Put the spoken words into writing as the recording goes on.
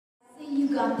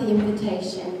you got the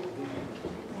invitation.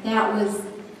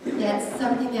 That's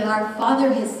something that our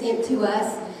Father has sent to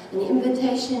us, an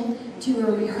invitation to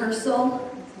a rehearsal.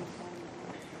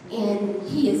 And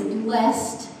He is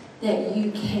blessed that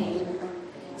you came.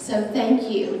 So thank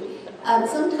you.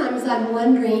 Sometimes I'm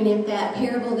wondering if that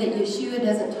parable that Yeshua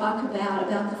doesn't talk about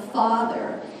the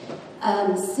Father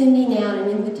sending out an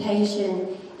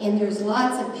invitation, and there's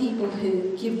lots of people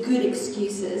who give good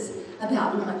excuses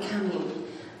about not coming.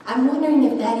 I'm wondering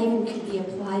if that even could be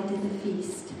applied to the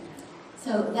feast.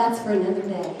 So that's for another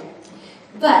day.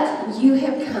 But you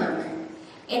have come.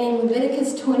 And in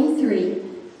Leviticus 23,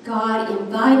 God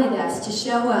invited us to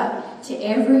show up to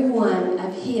every one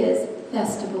of His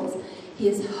festivals,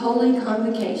 His holy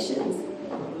convocations.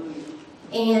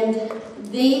 And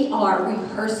they are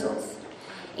rehearsals.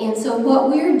 And so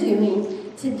what we're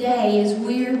doing today is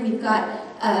we've got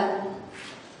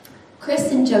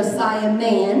Chris and Josiah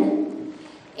Mann,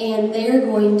 and they're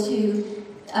going to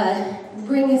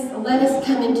let us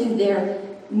come into their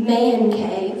man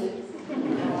cave.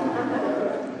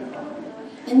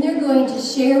 And they're going to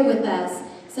share with us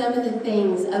some of the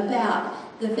things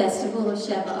about the Festival of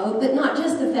Shavuot, but not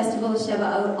just the Festival of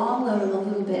Shavuot, all of them a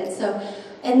little bit. So,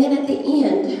 and then at the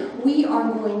end, we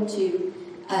are going to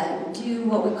do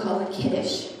what we call a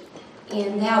kiddush.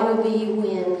 And that will be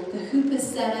when the hoop is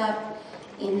set up,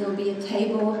 and there'll be a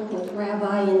table with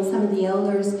Rabbi and some of the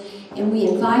elders, and we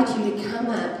invite you to come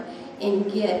up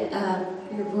and get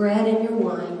your bread and your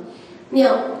wine.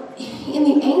 Now, in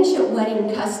the ancient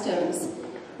wedding customs,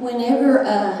 whenever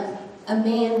a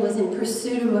man was in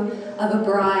pursuit of a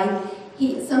bride,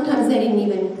 sometimes they didn't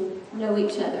even know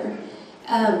each other,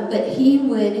 but he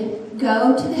would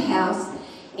go to the house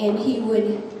and he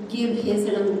would give his,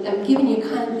 and I'm giving you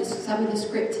kind of some of the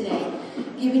script today,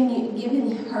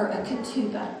 giving her a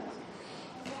ketubah.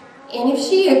 And if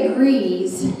she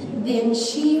agrees, then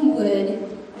she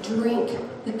would drink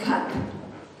the cup.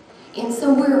 And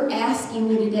so we're asking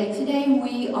you today. Today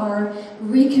we are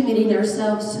recommitting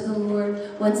ourselves to the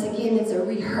Lord. Once again, it's a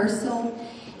rehearsal.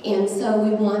 And so we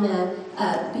want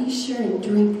to be sure and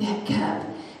drink that cup,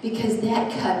 because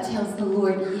that cup tells the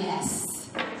Lord, yes,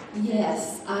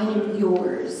 yes, I am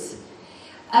yours.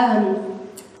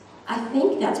 I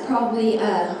think that's probably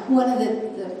one of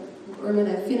we're going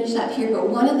to finish up here, but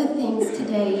one of the things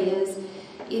today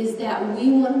is that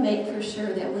we want to make for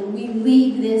sure that when we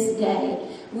leave this day,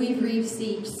 we've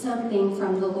received something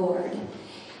from the Lord.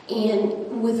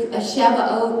 And with a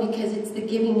Shavuot, because it's the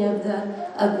giving of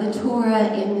the Torah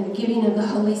and the giving of the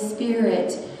Holy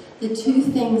Spirit, the two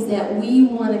things that we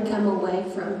want to come away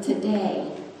from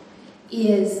today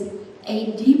is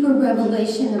a deeper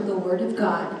revelation of the Word of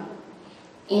God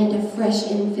and a fresh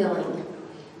infilling.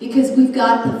 Because we've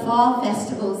got the fall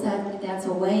festivals that's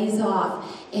a ways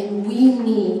off, and we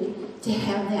need to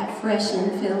have that fresh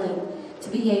infilling to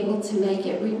be able to make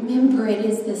it. Remember, it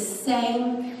is the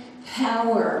same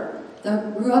power.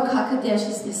 The Ruach HaKodesh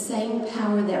is the same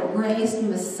power that raised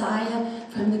Messiah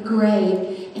from the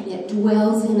grave, and it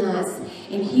dwells in us.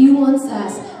 And He wants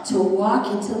us to walk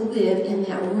and to live in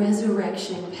that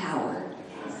resurrection power.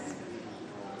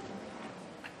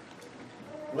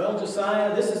 Well,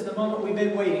 Josiah, this is the moment we've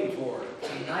been waiting for.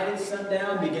 Tonight at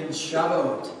sundown begins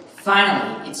Shavuot.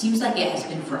 Finally, it seems like it has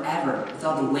been forever, with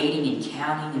all the waiting and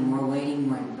counting and more waiting,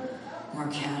 more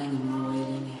counting and more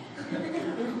waiting.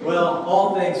 Well,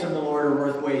 all things from the Lord are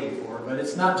worth waiting for, but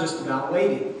it's not just about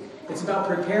waiting. It's about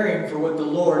preparing for what the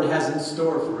Lord has in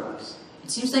store for us.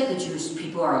 It seems like the Jewish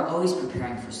people are always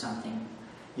preparing for something.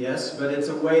 Yes, but it's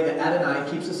a way that Adonai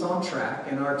keeps us on track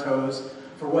and our toes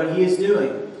for what He is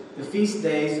doing. The feast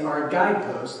days are a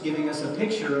guidepost giving us a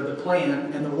picture of the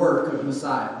plan and the work of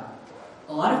Messiah.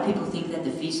 A lot of people think that the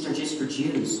feasts are just for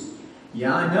Jews.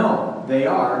 Yeah, I know. They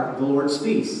are the Lord's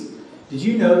feasts. Did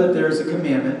you know that there is a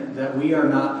commandment that we are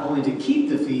not only to keep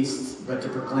the feasts, but to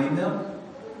proclaim them?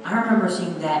 I remember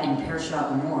seeing that in Parashat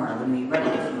Emor when we read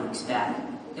it a few weeks back.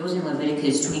 It was in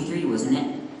Leviticus 23, wasn't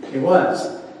it? It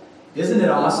was. Isn't it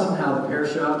awesome how the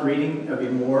Parashat reading of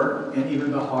Emor and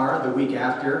even Bahar the week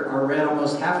after are read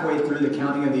almost halfway through the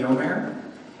counting of the Omer?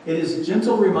 It is a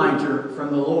gentle reminder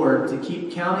from the Lord to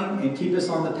keep counting and keep us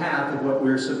on the path of what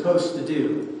we're supposed to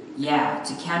do. Yeah,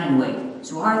 to count and wait.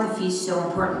 So why are the feasts so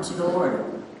important to the Lord?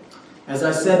 As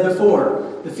I said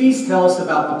before, the feasts tell us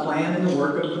about the plan and the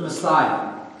work of the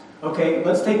Messiah. Okay,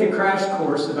 let's take a crash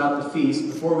course about the feast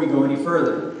before we go any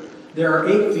further. There are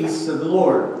 8 feasts of the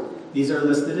Lord. These are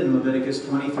listed in Leviticus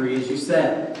 23, as you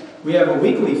said. We have a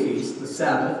weekly feast, the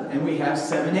Sabbath, and we have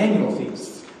 7 annual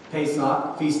feasts: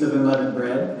 Pesach, Feast of Unleavened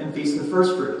Bread, and Feast of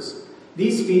First Fruits.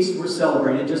 These feasts were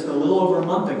celebrated just a little over a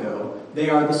month ago. They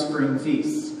are the spring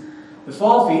feasts. The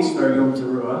fall feasts are Yom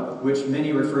Teruah, which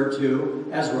many refer to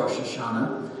as Rosh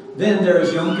Hashanah. Then there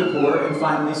is Yom Kippur, and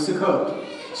finally Sukkot.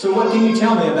 So what can you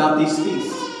tell me about these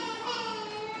feasts?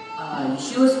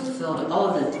 Yeshua has fulfilled all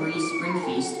of the 3 spring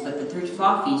feasts, but the 3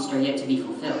 fall feasts are yet to be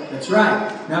fulfilled. That's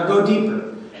right. Now go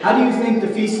deeper. How do you think the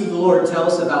feasts of the Lord tell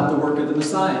us about the work of the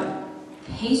Messiah?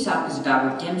 Pesach is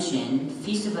about redemption,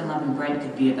 Feast of Unleavened Bread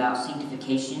could be about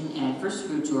sanctification, and First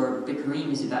Fruits or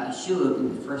Bikurim is about Yeshua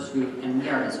being the first fruit, and we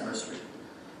are his first fruit.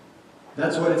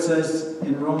 That's what it says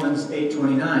in Romans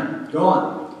 8:29. Go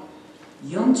on.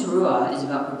 Yom Teruah is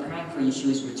about preparing for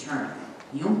Yeshua's return.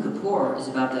 Yom Kippur is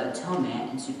about the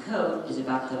atonement, and Sukkot is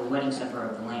about the wedding supper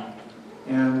of the Lamb.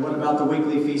 And what about the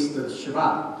weekly feast of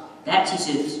Shavuot? That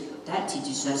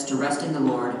teaches us to rest in the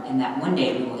Lord, and that one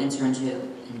day we will enter into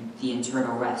the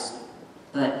eternal rest.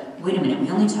 But wait a minute, we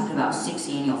only talked about 6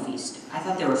 annual feasts. I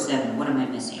thought there were 7. What am I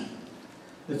missing?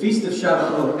 The Feast of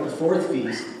Shavuot, the 4th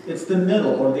feast, it's the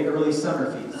middle or the early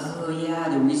summer feast. Oh yeah,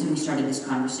 the reason we started this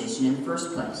conversation in the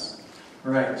first place.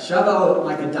 Right. Shavuot,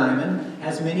 like a diamond,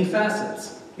 has many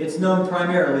facets. It's known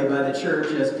primarily by the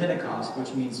church as Pentecost,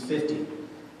 which means 50.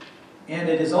 And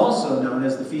it is also known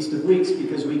as the Feast of Weeks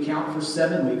because we count for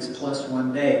 7 weeks plus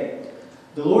 1 day.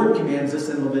 The Lord commands us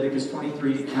in Leviticus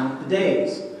 23 to count the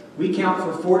days. We count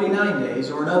for 49 days,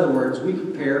 or in other words, we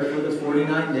prepare for the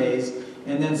 49 days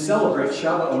and then celebrate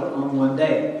Shavuot on 1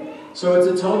 day. So it's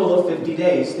a total of 50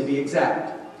 days to be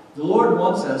exact. The Lord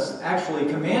wants us,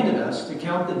 actually commanded us, to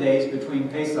count the days between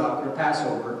Pesach or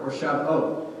Passover or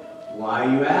Shavuot. Why,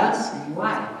 you ask?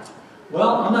 Why?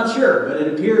 Well, I'm not sure, but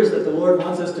it appears that the Lord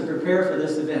wants us to prepare for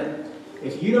this event.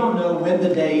 If you don't know when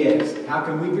the day is, how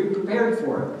can we be prepared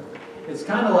for it? It's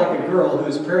kind of like a girl who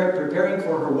is preparing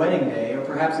for her wedding day, or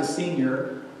perhaps a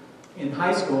senior in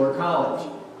high school or college.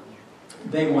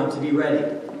 They want to be ready.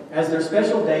 As their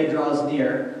special day draws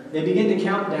near, they begin to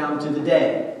count down to the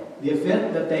day. The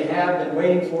event that they have been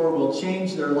waiting for will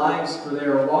change their lives, for they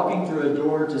are walking through a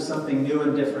door to something new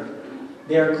and different.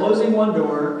 They are closing one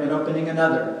door and opening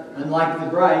another. Unlike the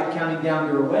bride counting down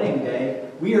to her wedding day,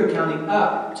 we are counting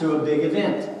up to a big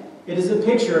event. It is a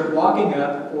picture of walking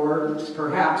up, or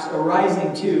perhaps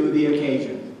arising to the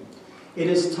occasion. It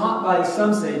is taught by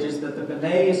some sages that the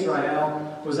Bnei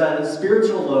Israel was at a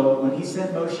spiritual low when he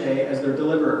sent Moshe as their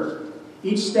deliverer.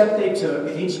 Each step they took,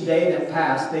 and each day that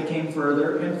passed, they came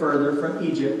further and further from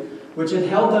Egypt, which had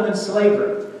held them in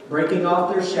slavery. Breaking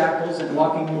off their shackles and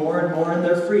walking more and more in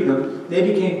their freedom,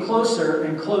 they became closer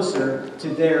and closer to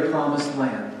their promised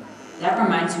land. That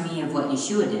reminds me of what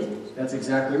Yeshua did. That's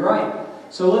exactly right.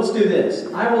 So let's do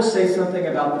this. I will say something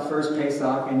about the first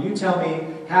Pesach, and you tell me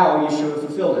how Yeshua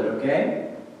fulfilled it,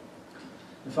 okay?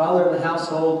 The father of the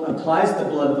household applies the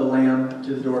blood of the lamb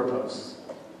to the doorposts.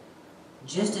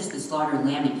 Just as the slaughtered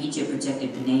lamb in Egypt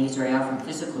protected Bnei Israel from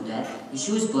physical death,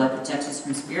 Yeshua's blood protects us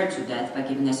from spiritual death by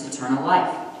giving us eternal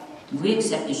life. When we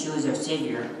accept Yeshua as our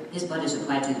Savior, his blood is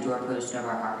applied to the doorpost of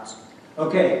our hearts.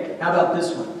 Okay, how about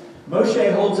this one?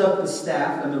 Moshe holds up the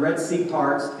staff and the Red Sea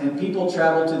parts, and people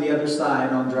travel to the other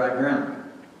side on dry ground.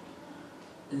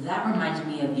 That reminds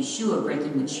me of Yeshua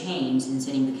breaking the chains and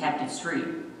setting the captives free.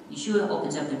 Yeshua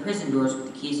opens up the prison doors with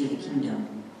the keys of the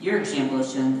kingdom. Your example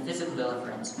is showing the physical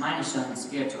deliverance. Mine is showing the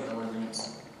spiritual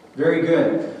deliverance. Very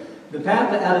good. The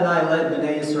path that Adonai led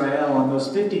Bnei Israel on those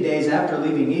 50 days after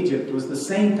leaving Egypt was the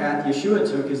same path Yeshua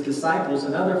took his disciples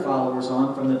and other followers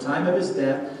on from the time of his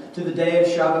death to the day of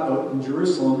Shavuot in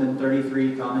Jerusalem in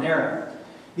 33 Common Era.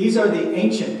 These are the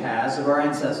ancient paths of our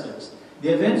ancestors.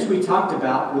 The events we talked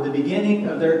about were the beginning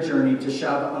of their journey to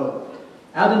Shavuot.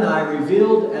 Adonai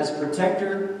revealed as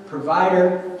protector,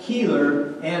 provider,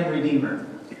 healer, and redeemer.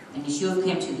 And Yeshua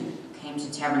came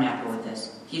to tabernacle with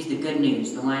us. He is the good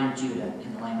news, the Lion of Judah,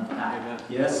 and the Lamb of God.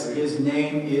 Yes, his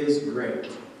name is great.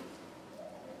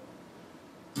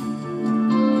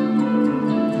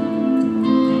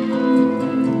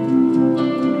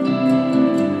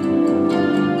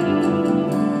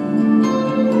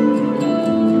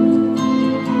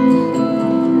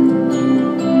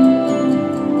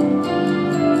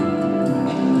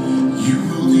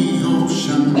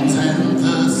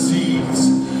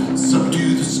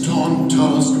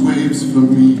 For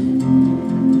me,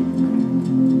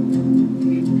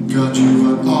 God, you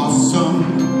are awesome.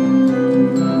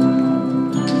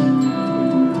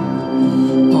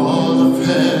 All of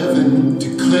heaven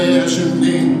declares your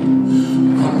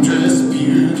name, wondrous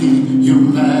beauty, your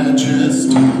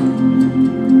majesty.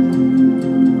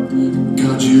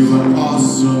 God, you are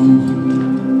awesome.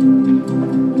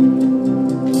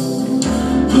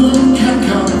 Who can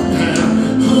compare?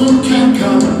 Who can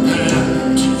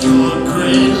compare to your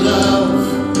great love?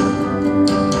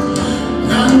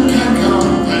 None can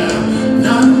compare.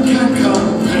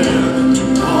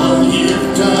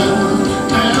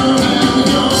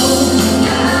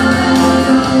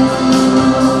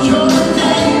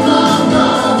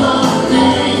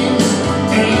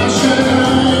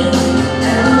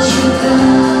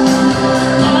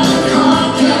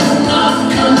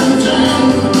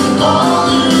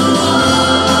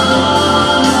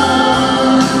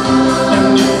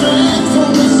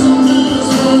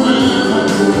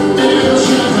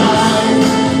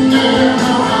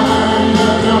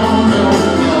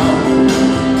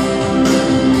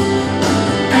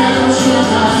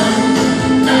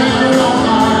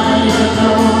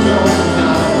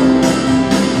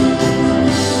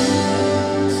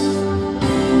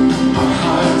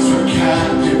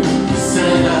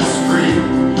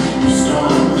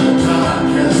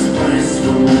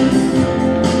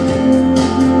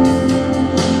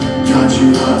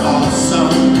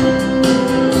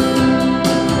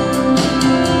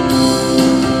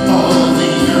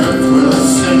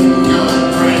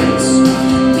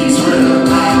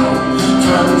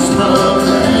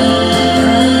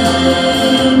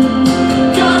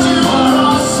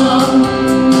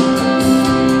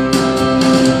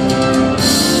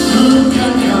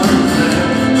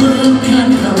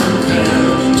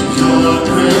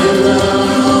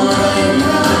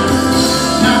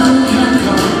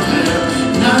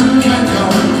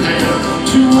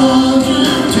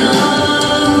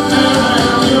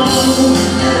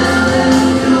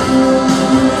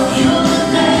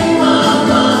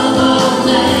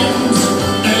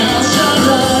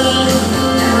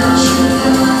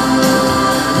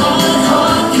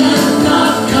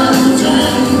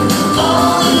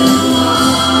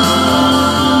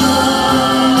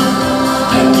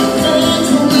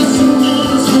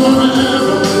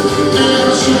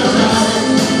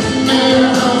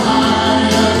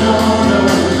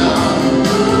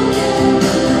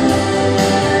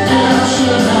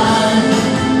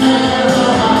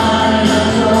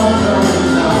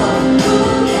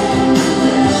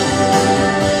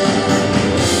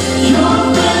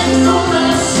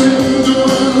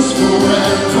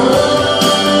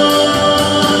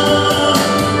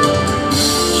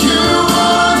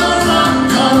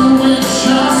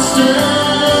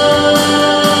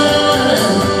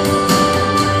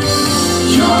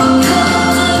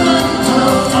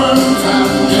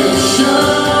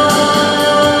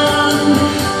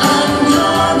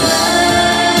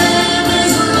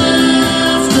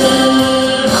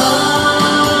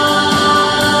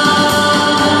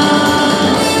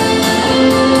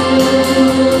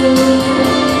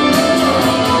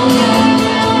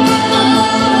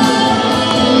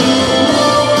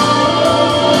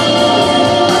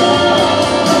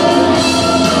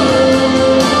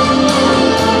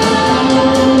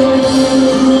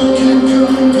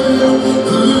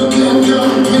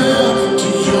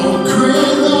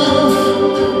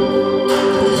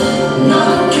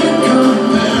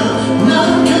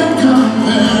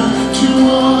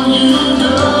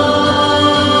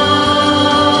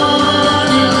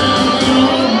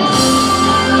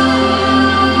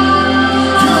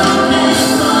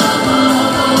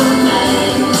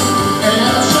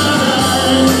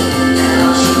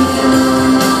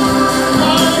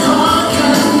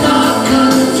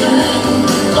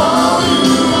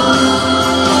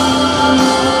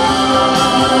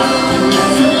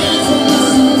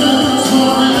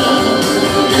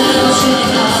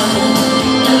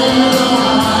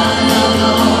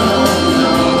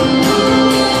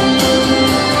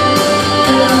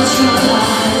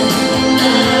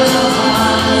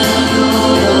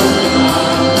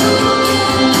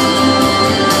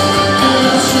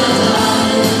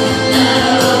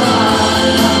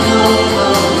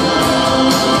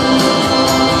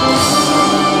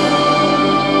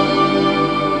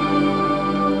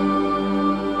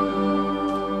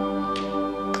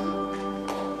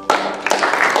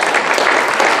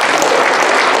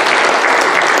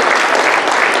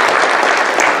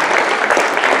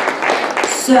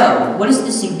 So, what is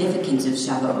the significance of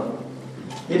Shavuot?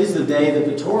 It is the day that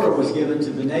the Torah was given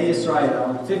to Bnei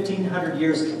Israel. 1,500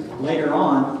 years later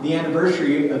on, the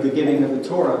anniversary of the giving of the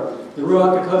Torah, the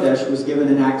Ruach HaKodesh was given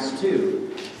in Acts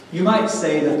 2. You might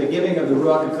say that the giving of the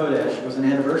Ruach HaKodesh was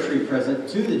an anniversary present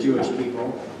to the Jewish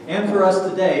people and for us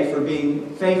today for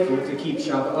being faithful to keep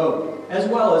Shavuot, as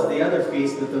well as the other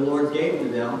feasts that the Lord gave to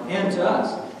them and to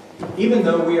us. Even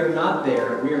though we are not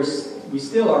there, we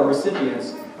still are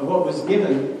recipients of what was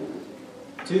given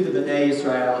to the Bnei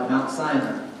Israel at Mount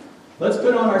Sinai. Let's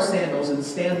put on our sandals and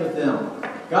stand with them.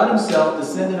 God himself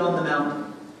descended on the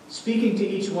mountain. Speaking to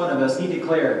each one of us, he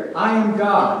declared, "I am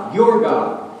God, your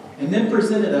God," and then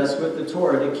presented us with the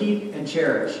Torah to keep and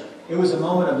cherish. It was a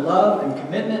moment of love and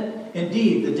commitment.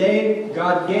 Indeed, the day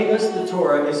God gave us the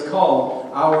Torah is called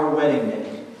our wedding day.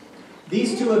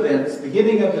 These two events, the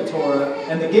giving of the Torah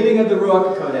and the giving of the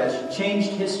Ruach HaKodesh,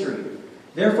 changed history.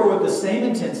 Therefore, with the same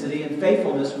intensity and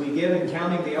faithfulness we give in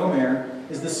counting the Omer,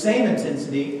 is the same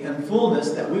intensity and fullness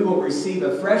that we will receive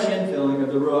a fresh infilling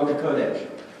of the Ruach HaKodesh.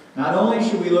 Not only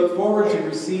should we look forward to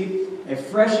receive a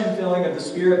fresh infilling of the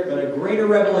Spirit, but a greater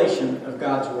revelation of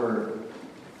God's Word.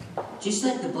 Just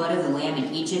like the blood of the lamb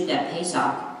in Egypt at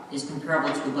Pesach is comparable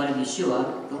to the blood of Yeshua,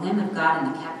 the Lamb of God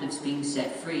and the captives being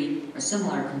set free are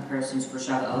similar comparisons for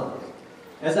Shavuot.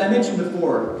 As I mentioned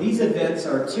before, these events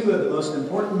are two of the most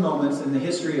important moments in the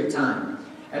history of time.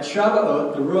 At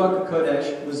Shavuot, the Ruach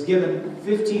HaKodesh was given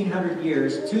 1,500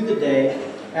 years to the day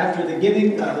after the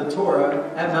giving of the Torah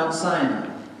at Mount Sinai.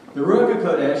 The Ruach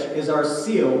HaKodesh is our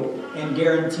seal and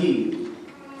guarantee.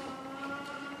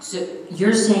 So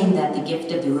you're saying that the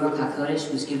gift of the Ruach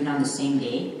HaKodesh was given on the same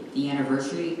day, the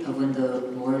anniversary of when the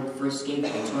Lord first gave the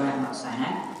Torah at Mount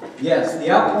Sinai? Yes, the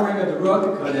outpouring of the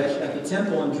Ruach HaKodesh at the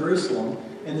temple in Jerusalem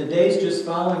in the days just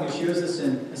following Yeshua's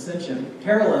ascension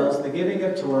parallels the giving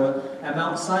of Torah at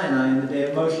Mount Sinai in the day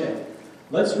of Moshe.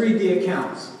 Let's read the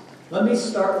accounts. Let me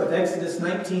start with Exodus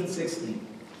 19:16.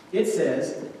 It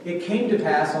says, "It came to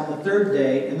pass on the third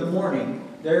day in the morning,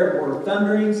 there were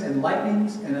thunderings and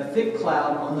lightnings and a thick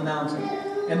cloud on the mountain.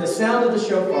 And the sound of the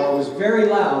shofar was very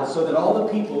loud, so that all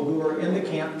the people who were in the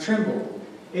camp trembled."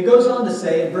 It goes on to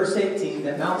say in verse 18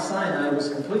 that Mount Sinai was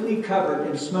completely covered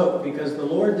in smoke because the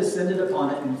Lord descended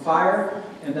upon it in fire,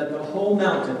 and that the whole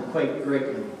mountain quaked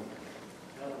greatly.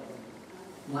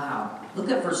 Wow. Look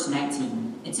at verse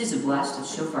 19. It says a blast of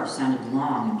shofar sounded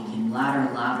long and became louder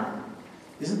and louder.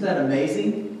 Isn't that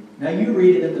amazing? Now you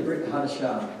read it in the Brit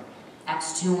Hadashah.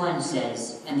 Acts 2:1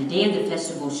 says, "And the day of the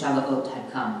festival of Shavuot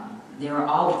had come. They were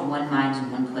all with one mind in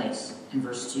one place." In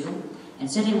verse 2, "And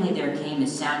suddenly there came a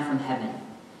sound from heaven,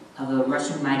 of a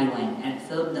rushing mighty wind, and it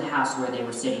filled the house where they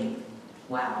were sitting."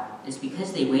 Wow. It's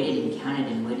because they waited and counted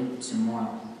and waited some more.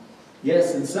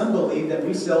 Yes, and some believe that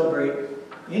we celebrate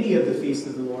any of the feasts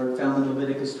of the Lord found in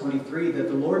Leviticus 23, that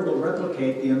the Lord will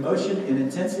replicate the emotion and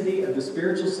intensity of the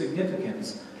spiritual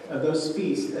significance of those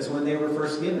feasts as when they were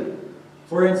first given.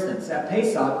 For instance, at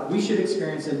Pesach, we should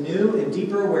experience a new and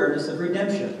deeper awareness of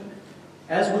redemption.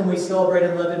 As when we celebrate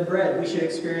unleavened bread, we should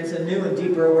experience a new and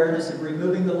deeper awareness of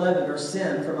removing the leaven or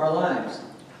sin from our lives.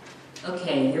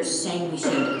 Okay, you're saying we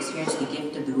should experience the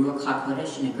gift of the Ruach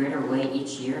HaKodesh in a greater way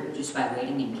each year just by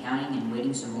waiting and counting and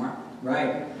waiting some more?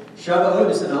 Right. Shavuot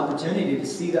is an opportunity to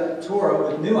see the Torah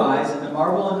with new eyes and to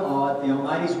marvel in awe at the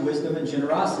Almighty's wisdom and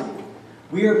generosity.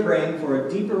 We are praying for a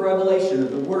deeper revelation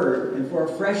of the Word and for a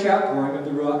fresh outpouring of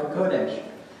the Ruach HaKodesh.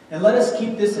 And let us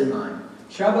keep this in mind.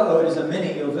 Shavuot is a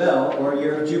mini Yovel, or a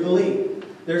year of Jubilee.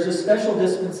 There's a special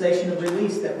dispensation of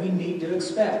release that we need to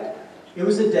expect. It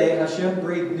was a day Hashem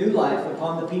breathed new life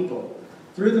upon the people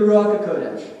through the Ruach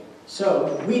HaKodesh.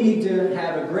 So we need to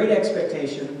have a great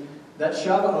expectation that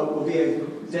Shavuot will be a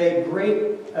day of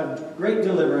great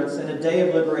deliverance and a day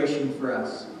of liberation for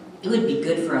us. It would be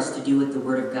good for us to do what the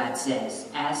Word of God says.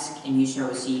 Ask, and you shall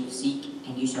receive. Seek,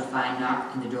 and you shall find.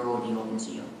 Knock, and the door will be open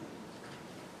to you.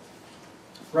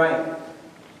 Right.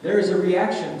 There is a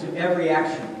reaction to every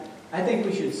action. I think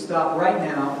we should stop right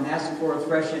now and ask for a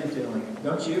fresh infilling.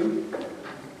 Don't you?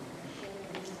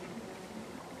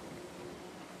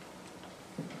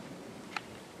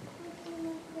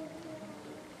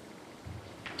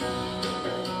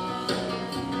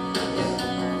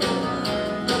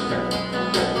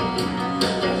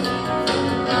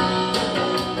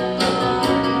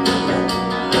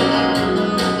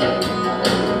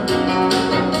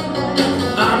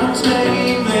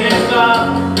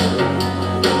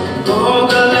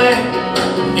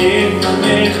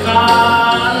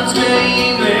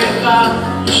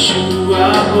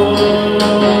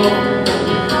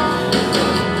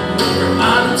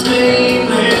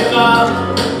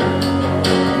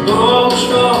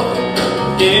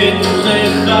 In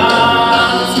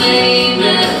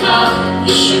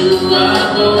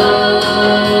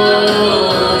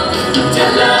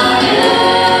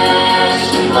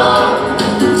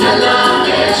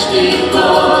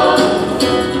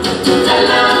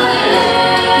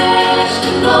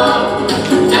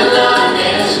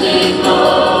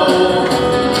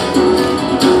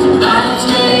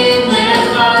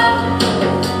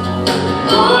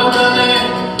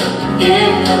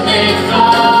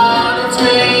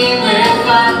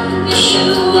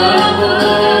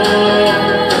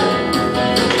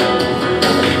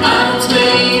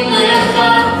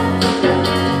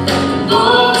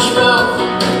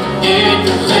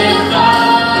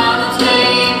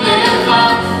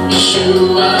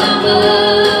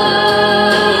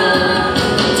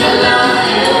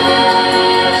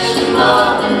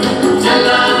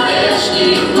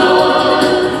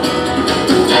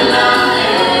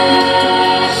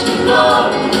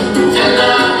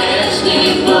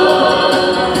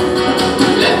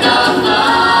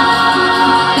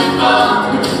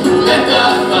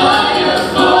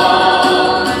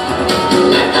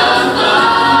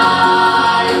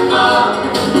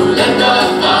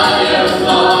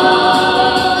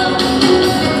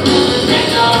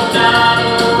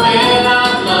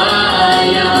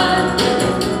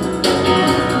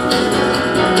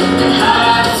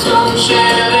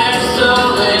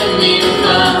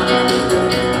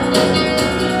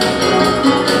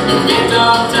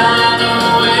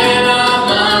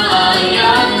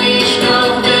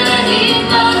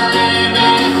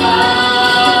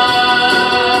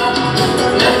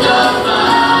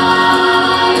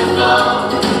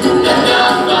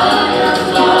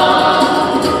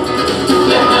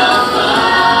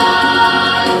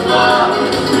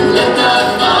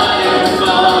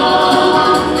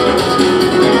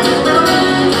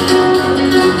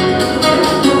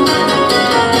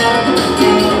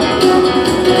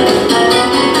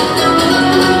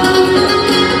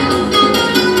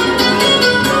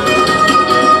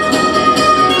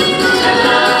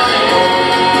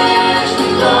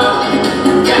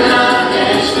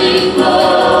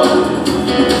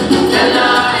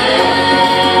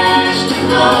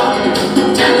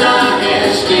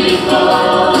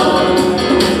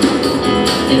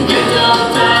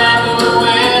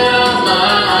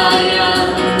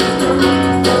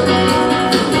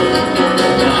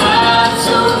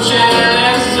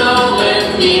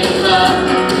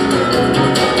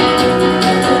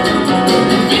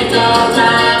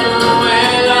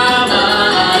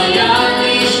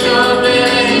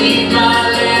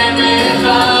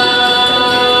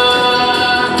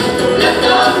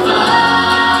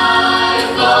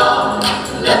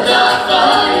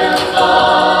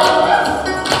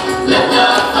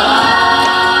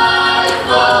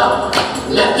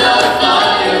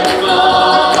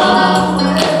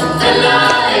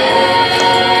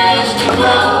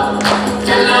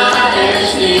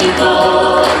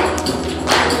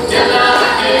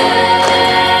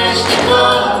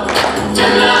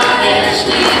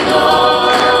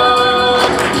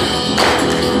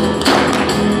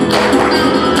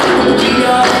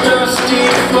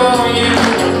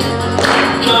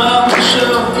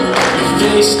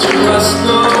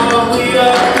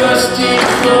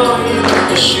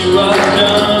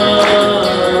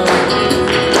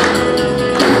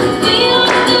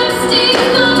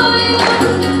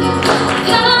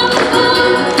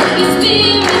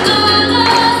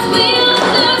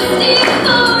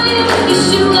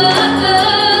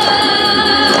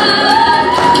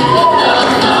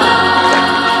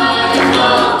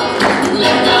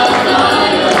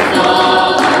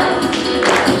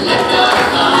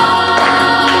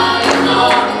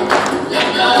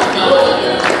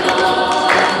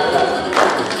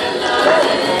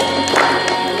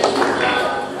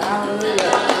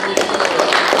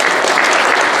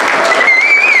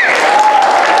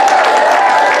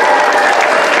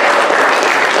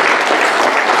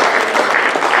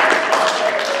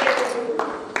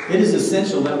It is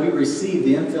essential that we receive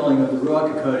the infilling of the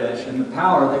Ruach HaKodesh and the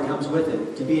power that comes with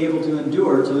it to be able to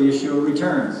endure till Yeshua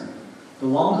returns. The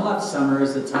long hot summer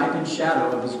is the type and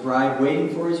shadow of his bride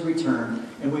waiting for his return,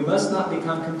 and we must not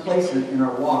become complacent in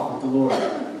our walk with the Lord.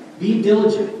 Be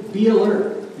diligent, be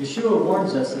alert. Yeshua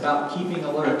warns us about keeping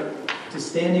alert, to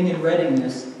standing in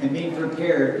readiness and being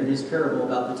prepared in his parable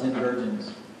about the 10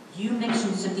 virgins. You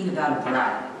mentioned something about a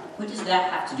bride. What does that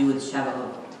have to do with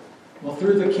Shavuot? Well,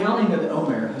 through the counting of the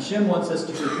Omer, Hashem wants us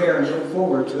to prepare and look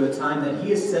forward to a time that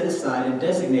he has set aside and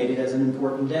designated as an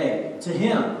important day to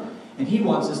him, and he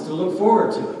wants us to look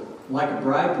forward to it, like a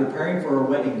bride preparing for a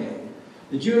wedding day.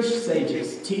 The Jewish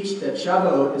sages teach that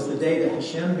Shavuot is the day that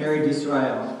Hashem married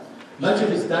Israel. Much of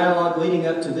his dialogue leading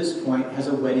up to this point has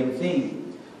a wedding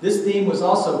theme. This theme was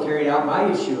also carried out by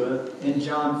Yeshua in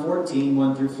John 14,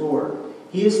 1 through 4.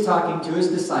 He is talking to his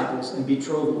disciples in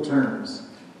betrothal terms.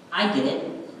 I get it.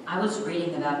 I was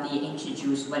reading about the ancient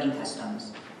Jewish wedding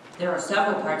customs. There are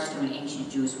several parts to an ancient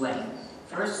Jewish wedding.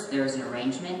 First, there is an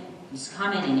arrangement. It is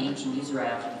common in ancient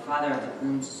Israel for the father of the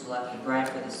groom to select the bride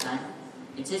for the son.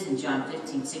 It says in John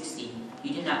 15:16,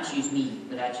 "You did not choose me,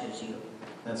 but I chose you."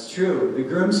 That's true. The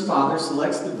groom's father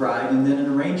selects the bride, and then an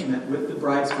arrangement with the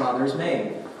bride's father is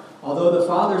made. Although the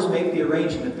fathers make the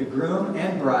arrangement, the groom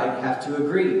and bride have to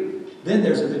agree. Then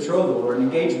there's a betrothal or an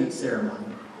engagement ceremony.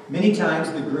 Many times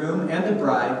the groom and the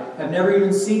bride have never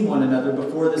even seen one another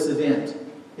before this event.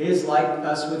 It is like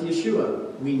us with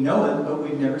Yeshua. We know him, but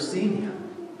we've never seen him.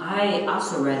 I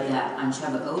also read that on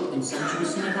Shavuot in some Jewish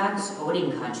synagogues, a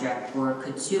wedding contract or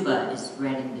ketubah is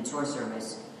read in the Torah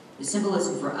service. The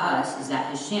symbolism for us is that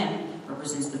Hashem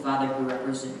represents the Father who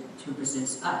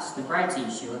represents us, the bride to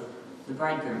Yeshua, the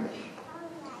bridegroom.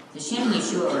 Hashem and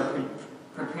Yeshua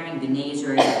are preparing Bnei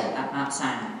Israel at Mount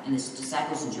Sinai and his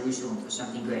disciples in Jerusalem for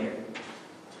something greater.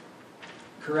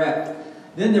 Correct.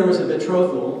 Then there was a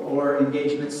betrothal or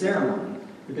engagement ceremony.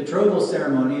 The betrothal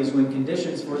ceremony is when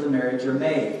conditions for the marriage are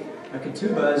made. A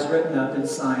ketubah is written up and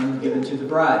signed and given to the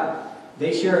bride.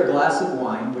 They share a glass of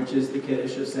wine, which is the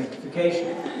kiddush of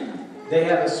sanctification. They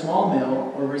have a small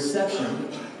meal or reception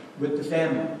with the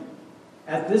family.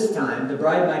 At this time, the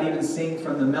bride might even sing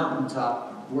from the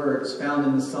mountaintop words found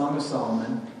in the Song of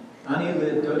Solomon, Ani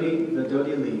Lidodi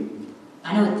Vidodi Li.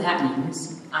 I know what that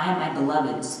means. I am my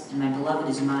beloved's, and my beloved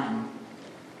is mine.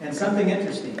 And something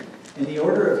interesting. In the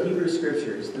order of Hebrew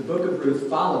Scriptures, the book of Ruth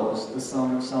follows the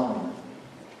Song of Solomon.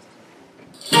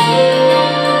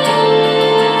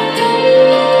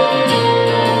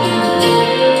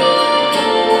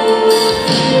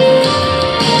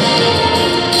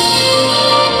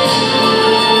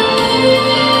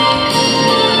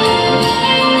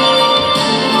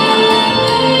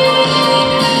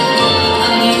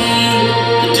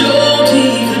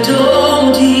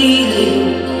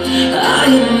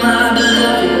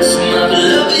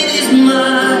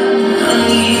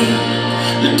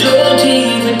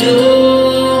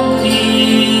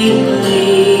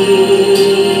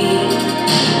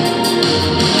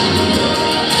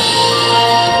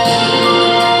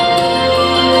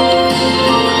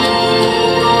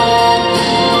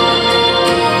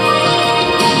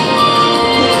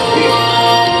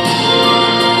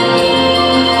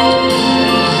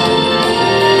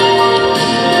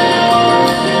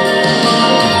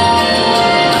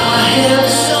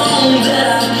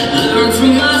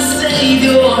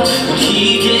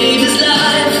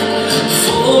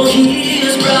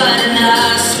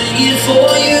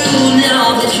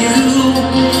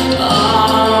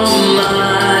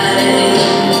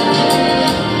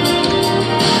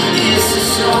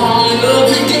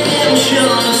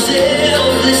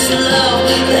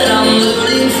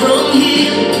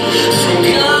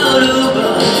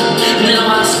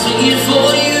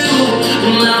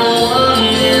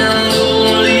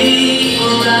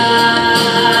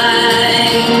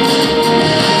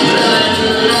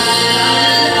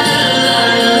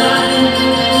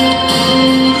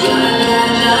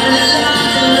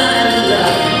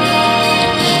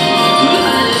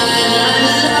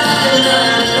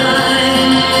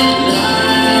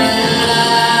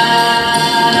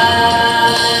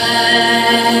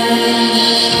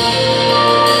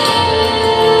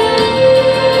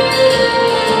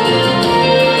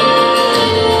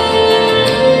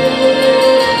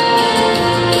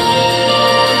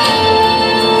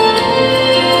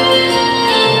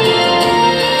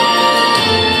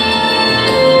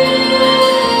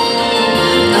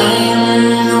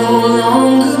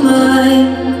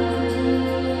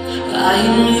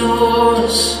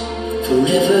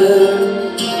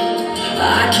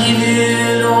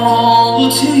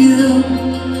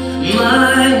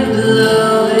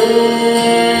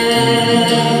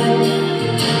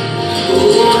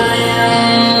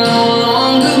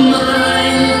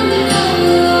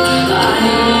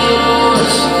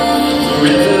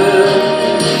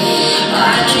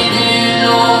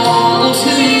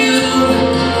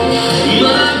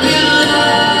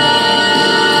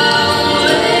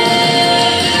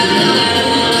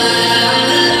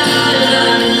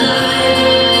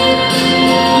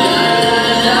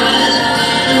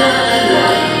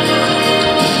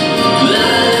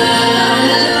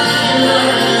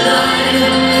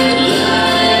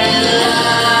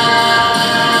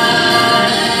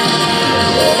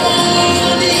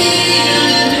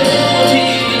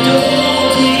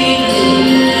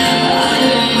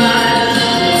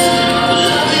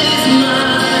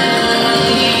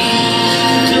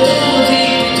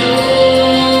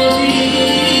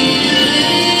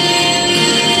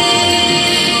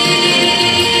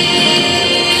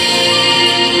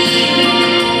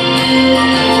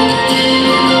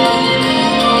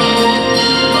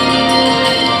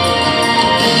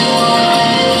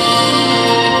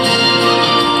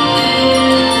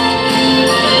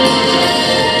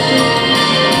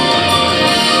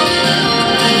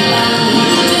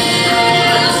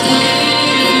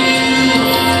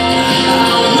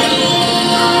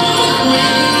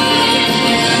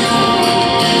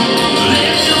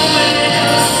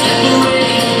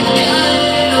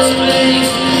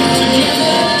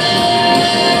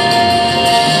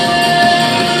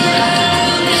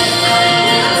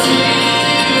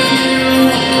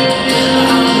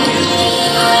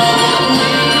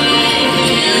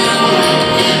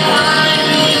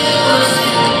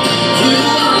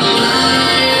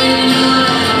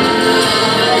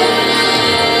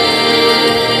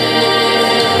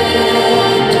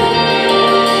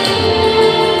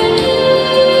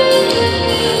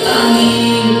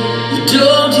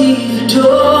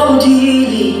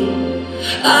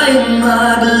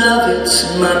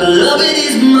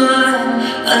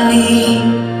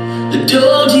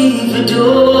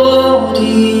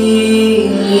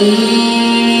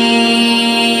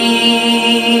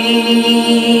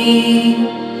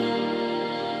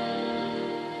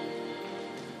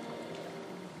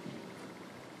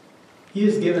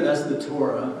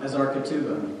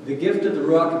 bridegroom, the gift of the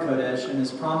Ruach HaKodesh, and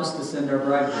his promise to send our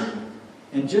bridegroom.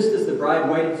 And just as the bride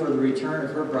waited for the return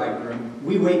of her bridegroom,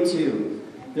 we wait too.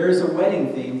 There is a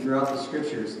wedding theme throughout the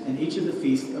scriptures, and each of the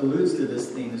feasts alludes to this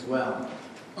theme as well.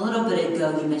 A little bit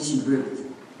ago you mentioned Ruth.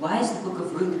 Why is the book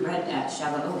of Ruth read at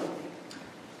Shavuot?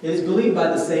 It is believed by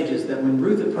the sages that when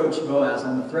Ruth approached Boaz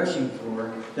on the threshing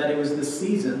floor, that it was the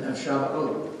season of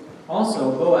Shavuot.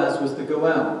 Also, Boaz was the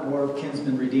Goel, or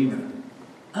kinsman redeemer.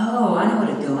 Oh, I know what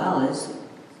a Goel is.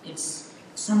 It's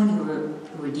someone who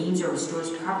redeems or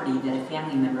restores property that a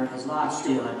family member has lost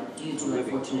due to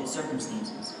unfortunate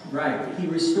circumstances. Right. He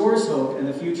restores hope in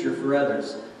the future for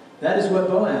others. That is what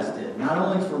Boaz did, not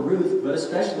only for Ruth, but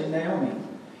especially Naomi.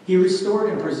 He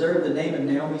restored and preserved the name of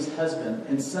Naomi's husband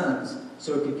and sons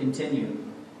so it could continue.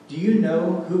 Do you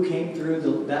know who came through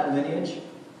that lineage?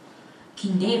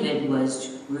 King David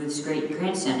was Ruth's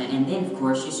great-grandson, and then, of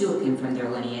course, Yeshua came from their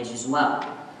lineage as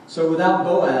well. So without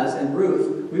Boaz and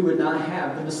Ruth, we would not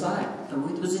have the Messiah. But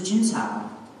Ruth was a Gentile.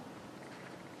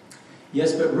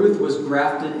 Yes, but Ruth was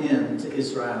grafted into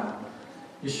Israel.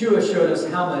 Yeshua showed us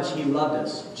how much he loved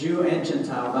us, Jew and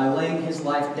Gentile, by laying his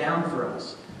life down for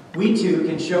us. We too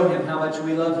can show him how much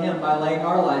we love him by laying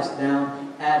our lives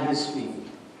down at his feet.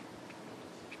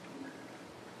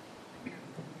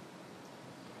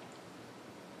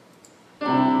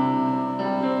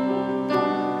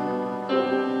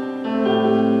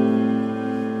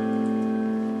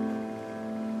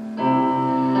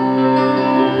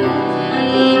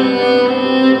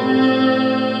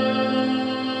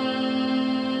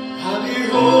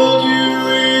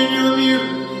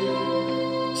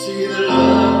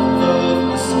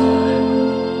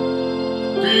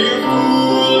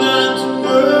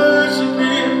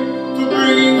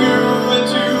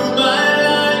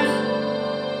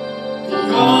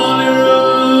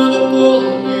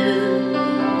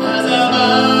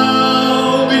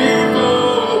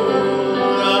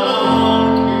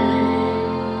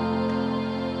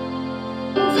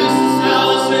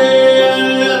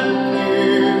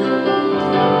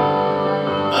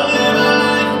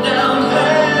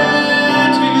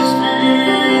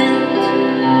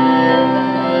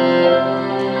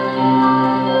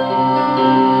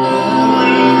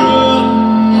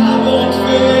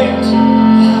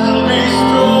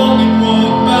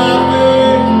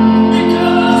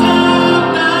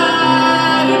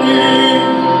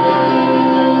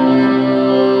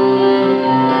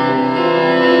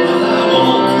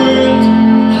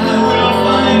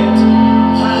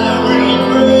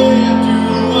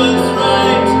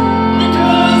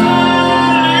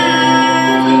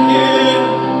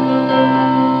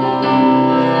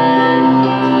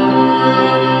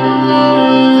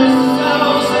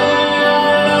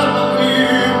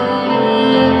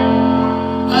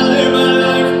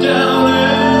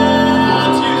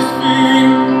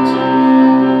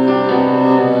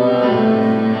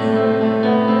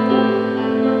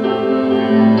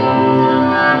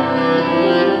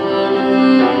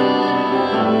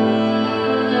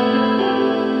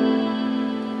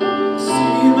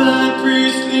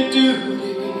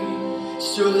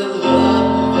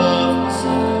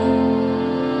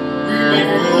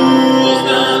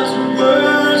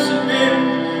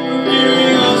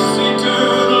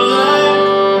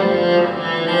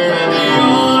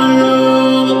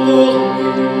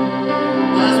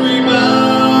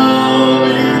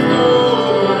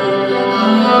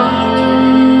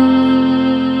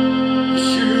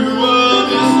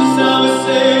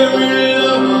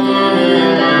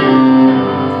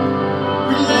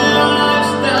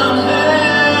 Down,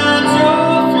 hands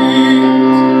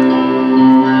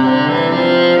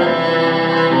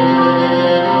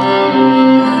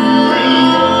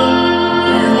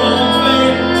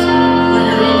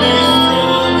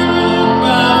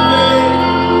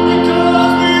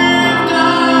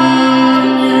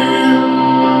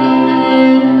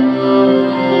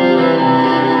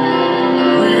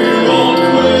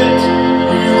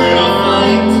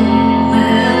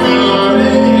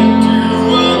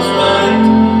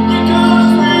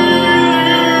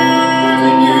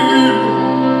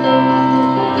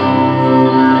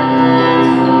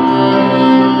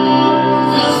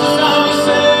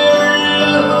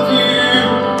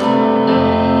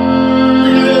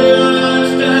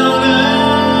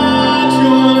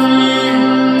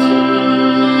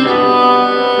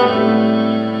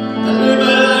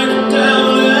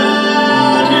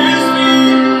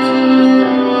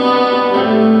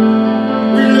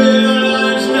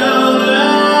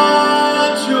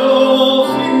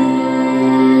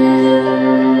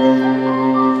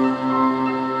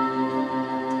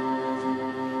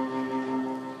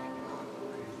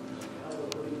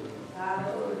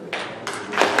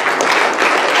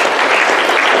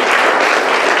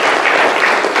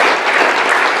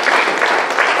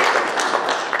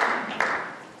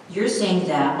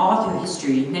that all through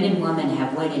history, men and women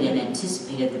have waited and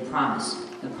anticipated the promise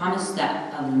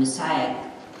that of the Messiah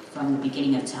from the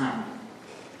beginning of time.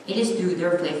 It is through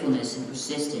their faithfulness and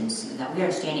persistence that we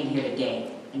are standing here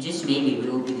today, and just maybe we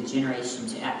will be the generation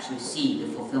to actually see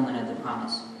the fulfillment of the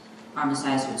promise, our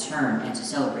Messiah's return, and to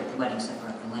celebrate the wedding supper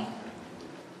of the Lamb.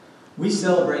 We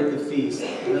celebrate the feast,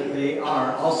 but they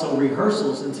are also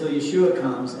rehearsals until Yeshua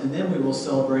comes, and then we will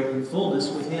celebrate in fullness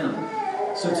with Him.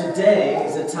 So today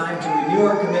is a time to renew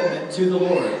our commitment to the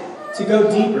Lord, to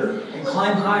go deeper and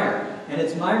climb higher. And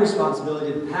it's my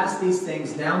responsibility to pass these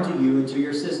things down to you and to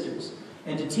your sisters,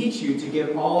 and to teach you to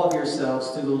give all of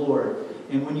yourselves to the Lord.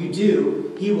 And when you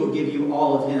do, He will give you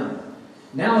all of Him.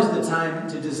 Now is the time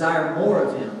to desire more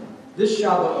of Him. This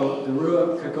Shavuot, the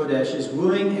Ruach HaKodesh, is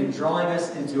wooing and drawing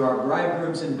us into our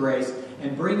bridegroom's embrace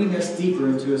and bringing us deeper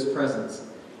into His presence.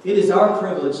 It is our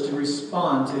privilege to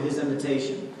respond to His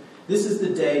invitation. This is the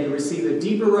day to receive a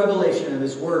deeper revelation of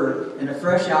His Word and a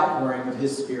fresh outpouring of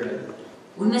His Spirit.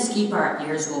 We must keep our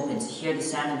ears open to hear the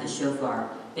sound of the shofar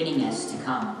bidding us to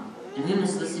come. And we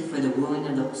must listen for the wooing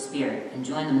of the Spirit and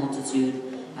join the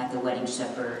multitude at the wedding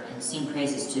supper and sing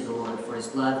praises to the Lord for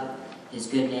His love, His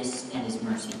goodness, and His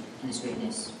mercy, and His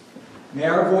greatness. May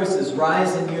our voices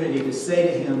rise in unity to say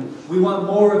to Him, we want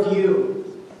more of you.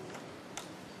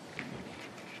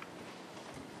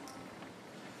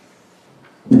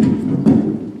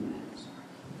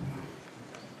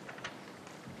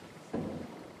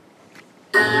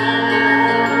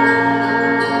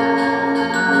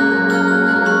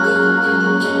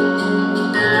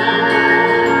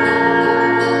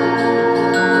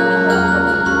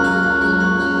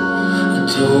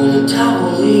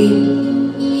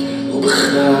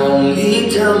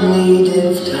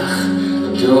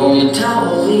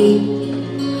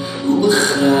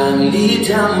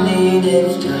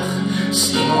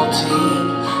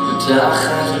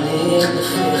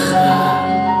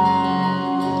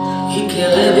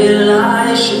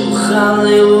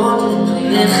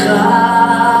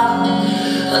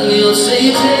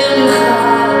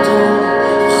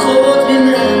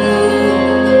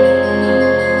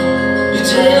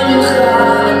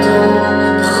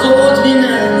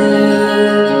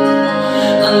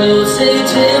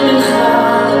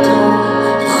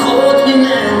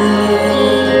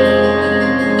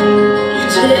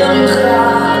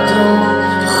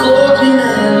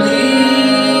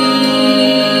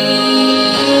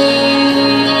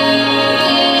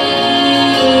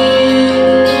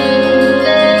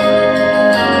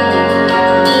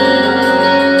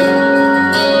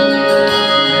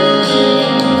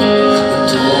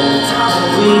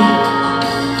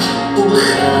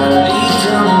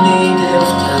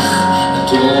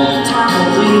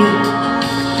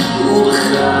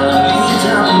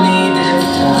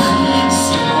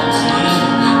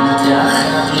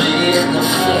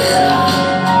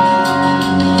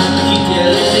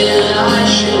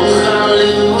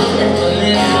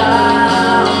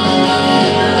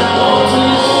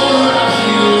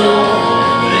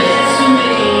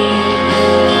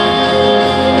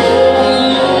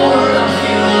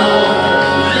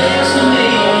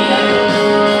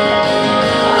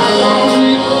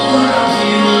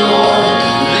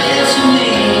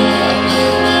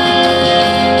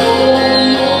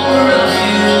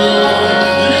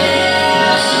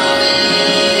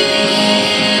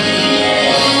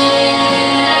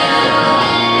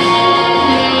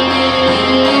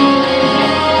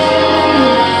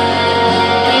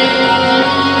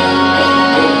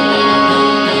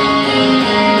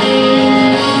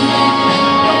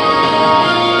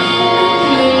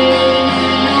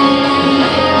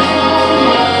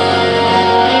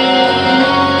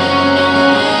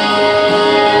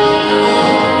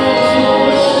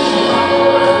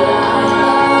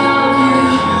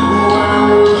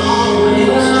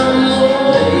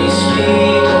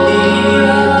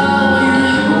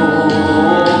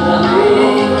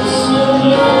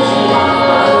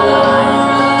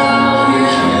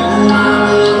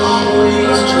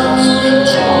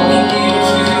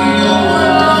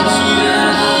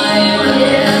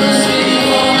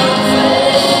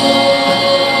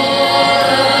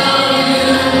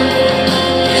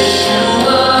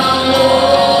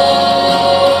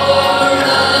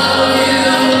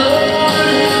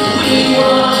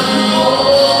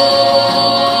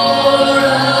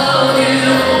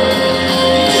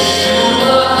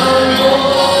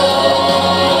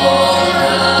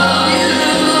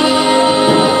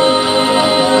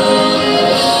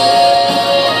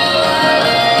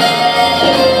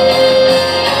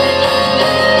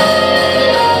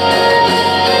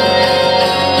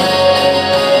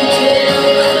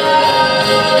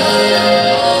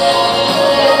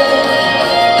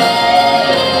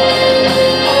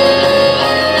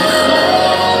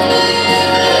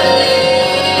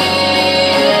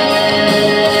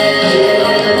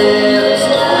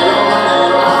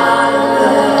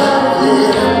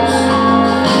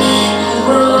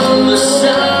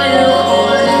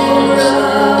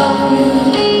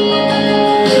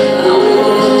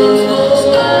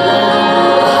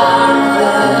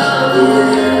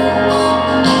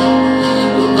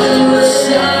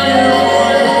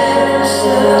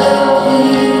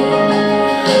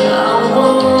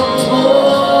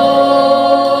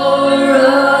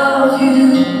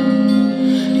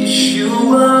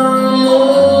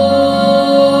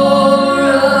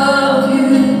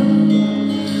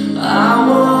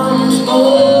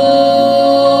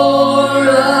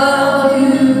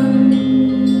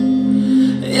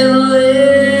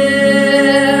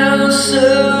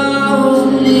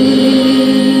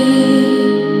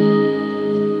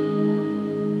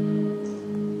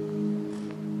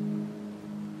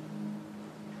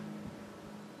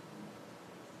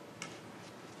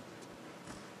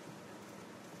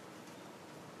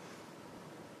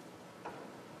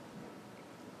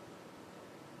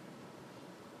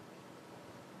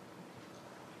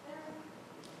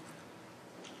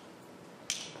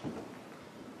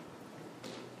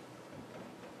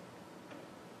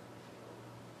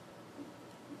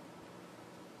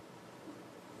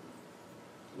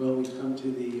 Well, we come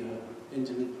to the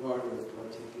intimate part of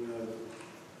partaking of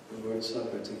the Lord's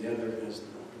Supper together as the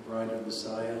bride of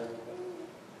Messiah.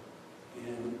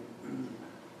 And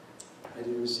I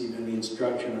didn't receive any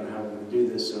instruction on how we're going to do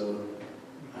this, so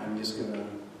I'm just going to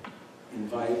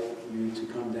invite you to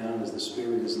come down as the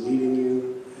Spirit is leading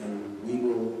you, and we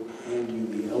will hand you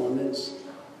the elements.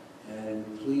 And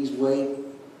please wait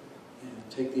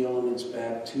and take the elements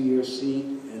back to your seat,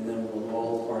 and then we'll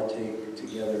all partake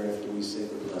together after we say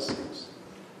the blessings.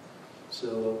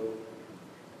 So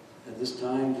at this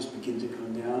time, just begin to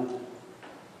come down.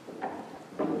 As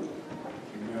a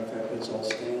matter of fact, let's all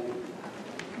stand.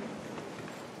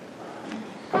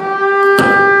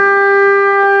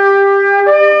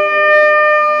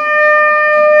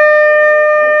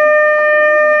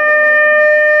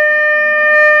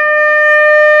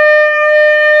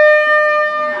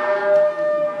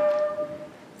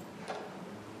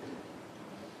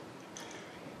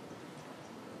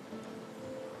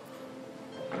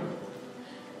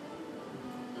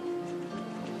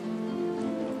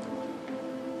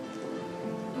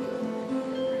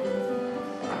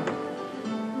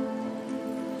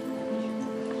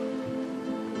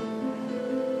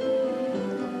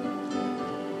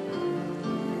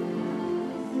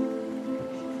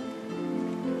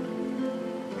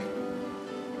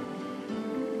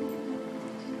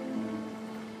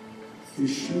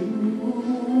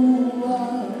 Yeshua,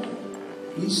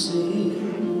 we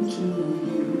sing to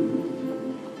you.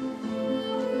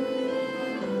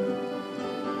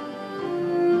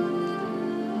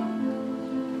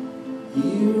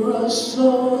 Hear us, O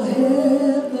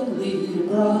heavenly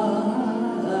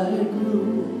bridegroom.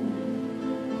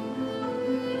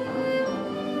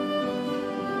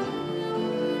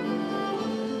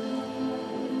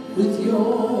 With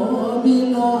your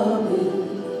beloved,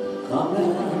 come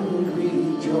and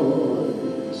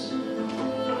rejoice.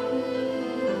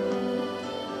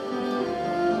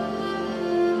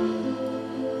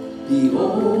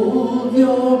 Behold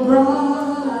your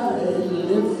bride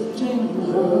lifting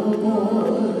her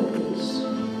voice.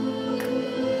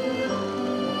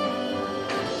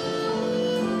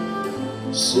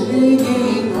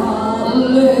 Singing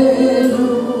hallelujah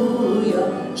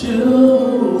to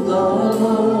the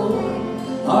Lord,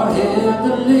 our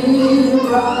heavenly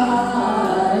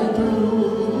bridegroom.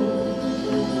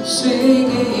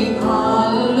 Singing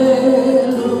hallelujah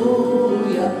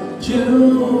to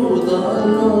the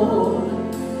Lord,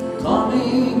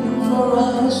 coming for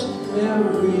us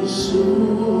very soon.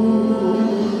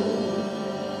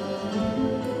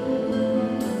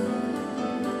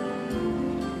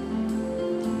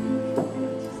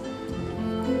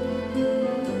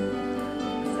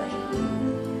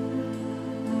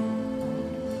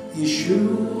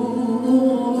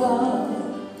 Yeshua,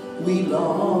 we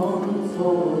long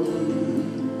for thee.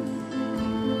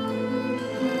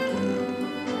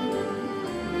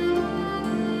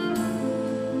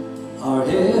 Our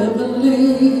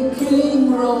heavenly King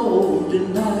robed in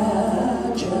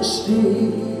majesty.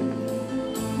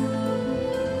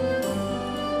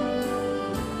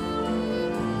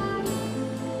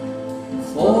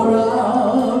 For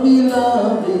our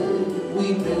beloved we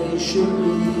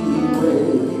patiently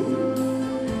wait.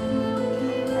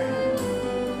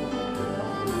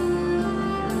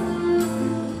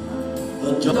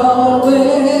 Our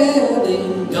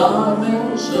wedding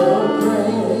garments of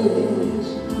praise,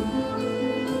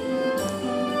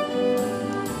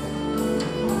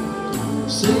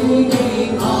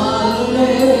 singing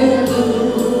hallelujah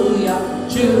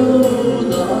to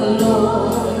the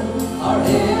Lord, our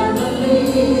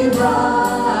heavenly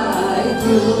bridegroom.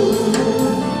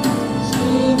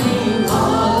 Singing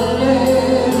hallelujah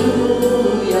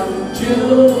to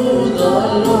the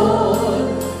Lord,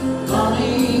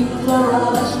 coming for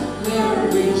us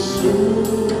very soon.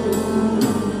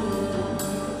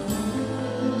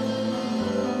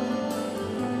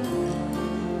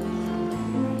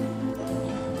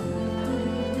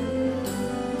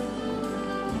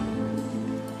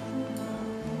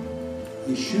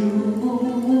 Yeshua,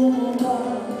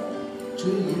 to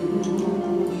you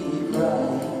we cry.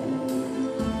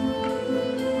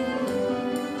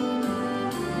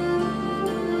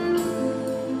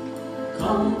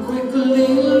 Come quickly,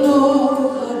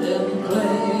 Lord, and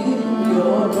claim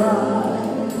your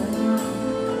bride.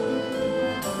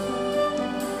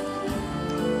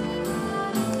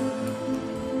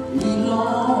 We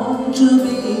long to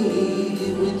be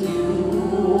with you,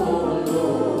 O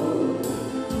Lord.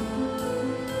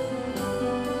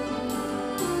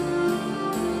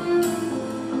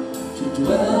 To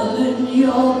dwell in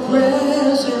your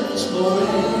presence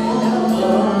forevermore.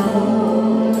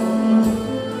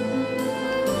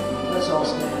 Let's all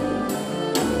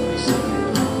stand.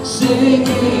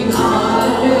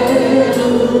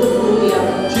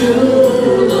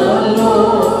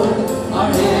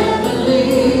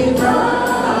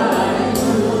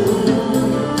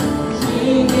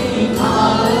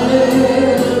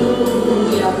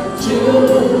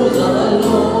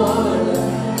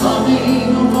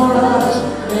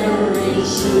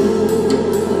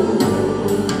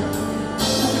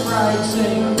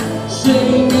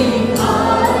 singing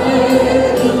hallelujah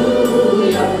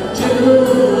to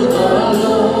the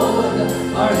Lord,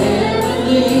 our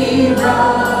heavenly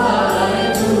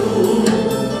bridegroom.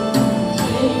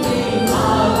 Singing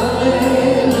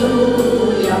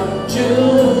hallelujah to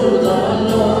the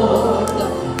Lord,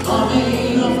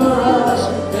 coming for us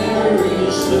very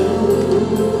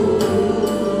soon.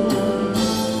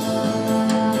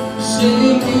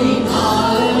 Singing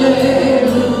hallelujah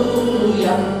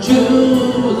to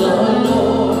the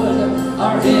Lord,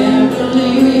 our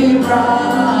heavenly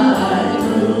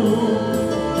bridegroom.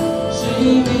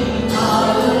 Singing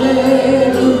hallelujah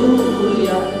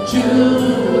to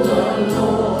the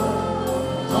Lord,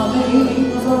 coming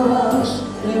for us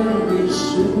very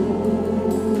soon.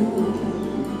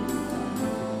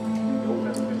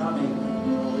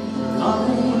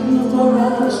 Coming for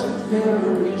us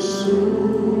very soon.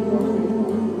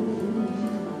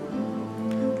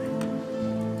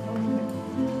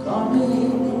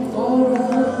 Coming for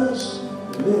us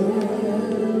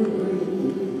very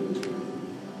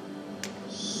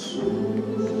soon.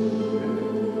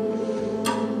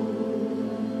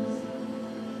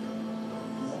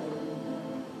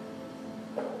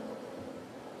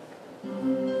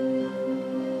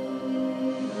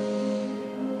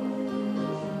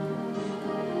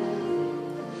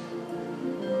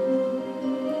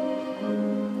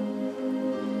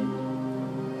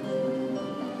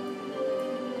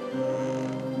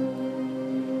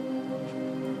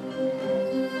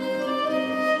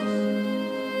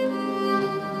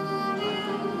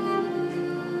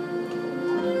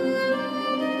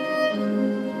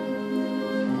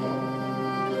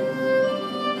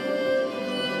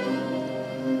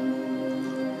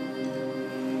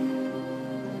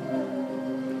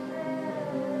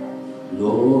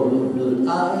 Lord,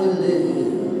 I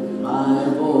lift my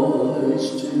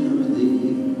voice to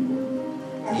Thee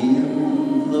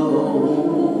in the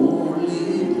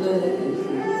holy place.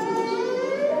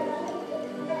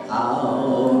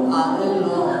 How I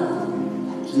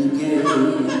long to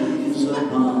gaze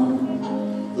upon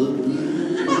the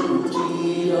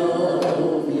beauty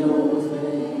of Your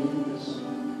face.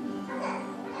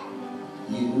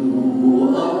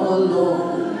 You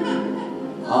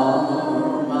alone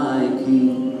are my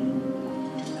King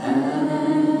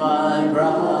and my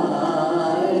bridegroom.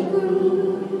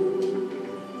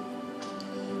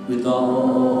 With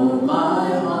all my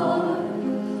heart,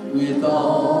 with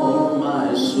all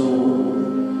my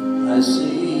soul, I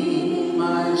sing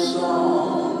my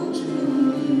song to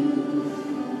You.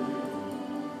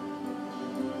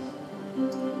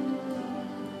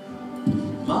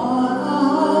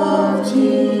 Mighty,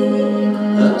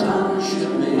 the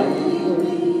township made me,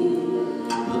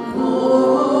 the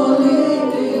quality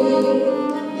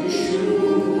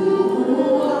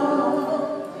Yeshua.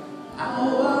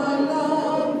 How I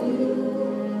love You,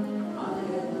 my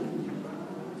heavenly Father.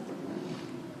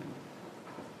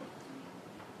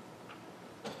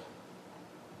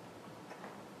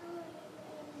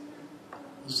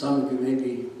 Some of you may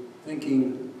be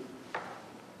thinking,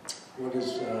 what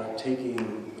is taking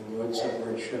the Lord's Supper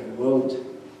at Shavuot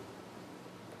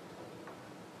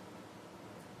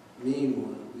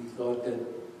mean? We thought that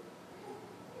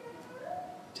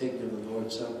taking the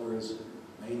Lord's Supper is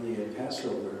mainly at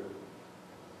Passover.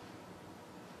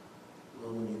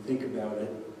 Well, when you think about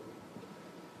it,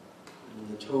 when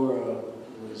the Torah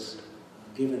was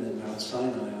given at Mount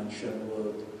Sinai on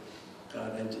Shavuot,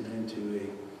 God entered into a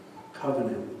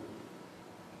covenant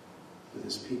with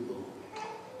His people.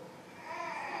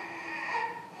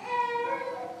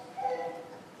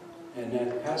 And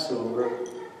at Passover,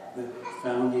 that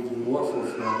found even more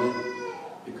fulfillment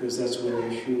because that's when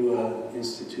Yeshua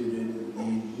instituted the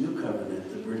new covenant,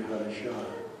 the Brit Hadashah.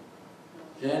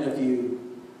 And if you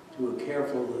do a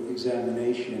careful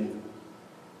examination,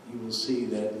 you will see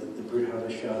that the Brit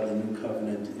Hadashah, the new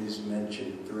covenant, is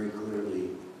mentioned very clearly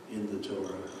in the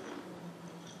Torah.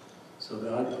 So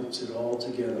God puts it all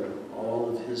together. All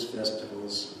of His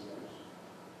festivals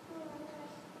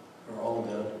are all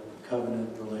about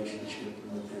covenant relationship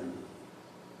with Him.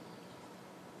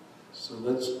 So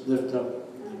let's lift up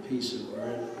the piece of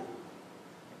bread.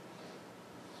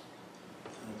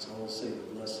 Let's all say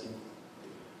the blessing.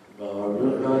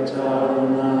 Baruch atah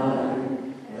Adonai,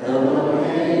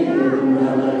 Eloheinu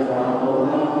melech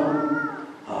haolam,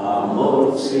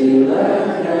 hamotzi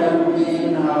lechem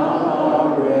min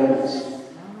haaretz.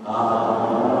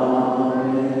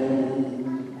 Amen.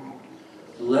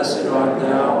 Blessed art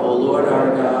Thou, O Lord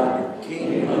our God,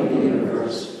 King of the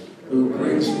universe, who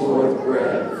brings forth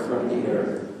bread from the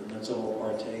earth. Let's all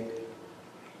partake.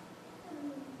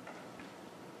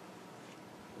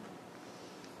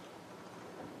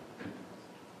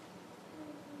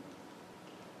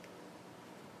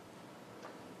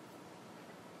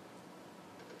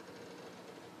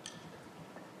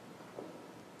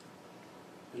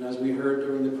 And as we heard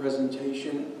during the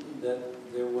presentation, that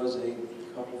there was a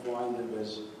cup of wine that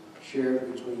was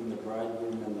shared between the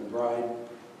bridegroom and the bride.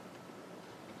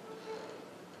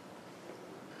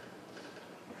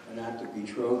 An act of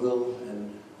betrothal,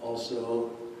 and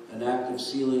also an act of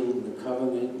sealing the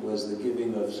covenant was the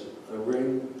giving of a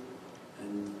ring.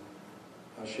 And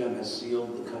Hashem has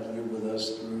sealed the covenant with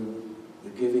us through the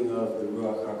giving of the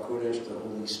Ruach HaKodesh, the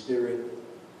Holy Spirit,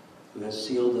 who has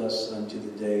sealed us unto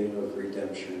the day of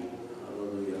redemption.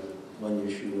 Hallelujah. When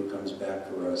Yeshua comes back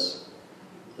for us.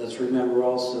 Let's remember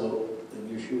also that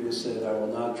Yeshua said, I will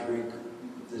not drink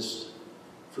this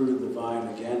fruit of the vine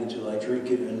again until I drink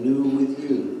it anew with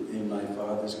you in my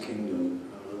Father's kingdom.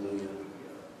 Hallelujah.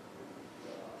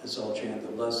 Let's all chant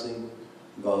the blessing.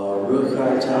 Baruch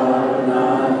atah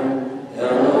Adonai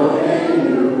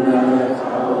Eloheinu melech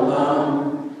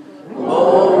haolam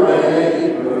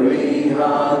borei bri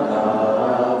hagafen.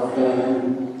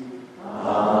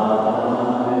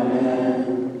 Amen.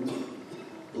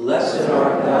 Blessed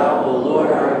art thou, O Lord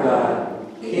our God,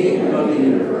 King of the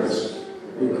universe,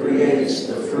 who creates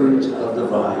the fruit of the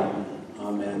vine.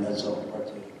 Amen. That's all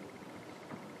partake.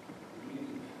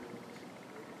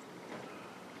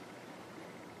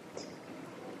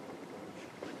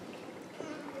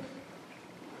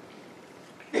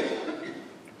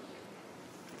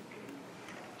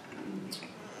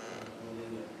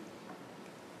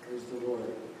 Praise the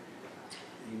Lord.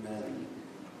 Amen.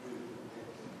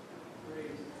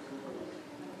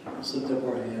 Let's lift up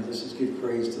our hands. Let's just give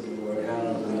praise to the Lord.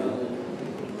 Hallelujah.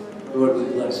 Lord, we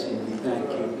bless you. We thank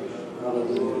you.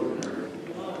 Hallelujah.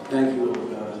 Thank you, Lord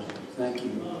God. Thank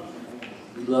you.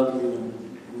 We love you,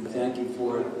 and we thank you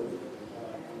for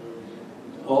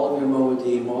all of your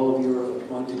Moedim, all of your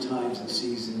appointed times and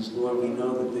seasons. Lord, we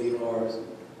know that they are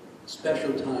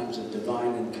special times of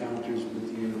divine encounters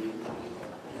with you.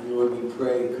 And Lord, we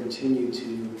pray, continue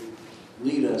to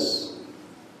lead us,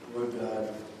 Lord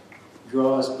God.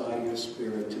 Draw us by your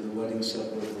Spirit to the wedding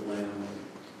supper of the Lamb.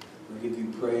 We give you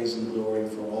praise and glory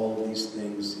for all of these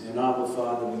things. And Abba,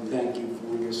 Father, we thank you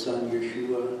for your Son,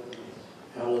 Yeshua,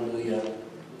 hallelujah,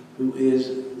 who is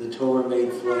the Torah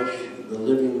made flesh, the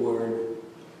living Word.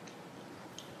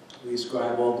 We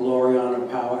ascribe all glory, honor,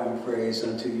 power, and praise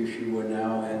unto Yeshua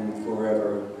now and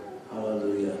forever.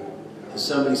 Hallelujah. Does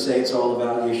somebody say it's all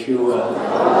about Yeshua?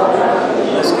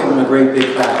 Let's give him a great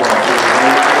big clap.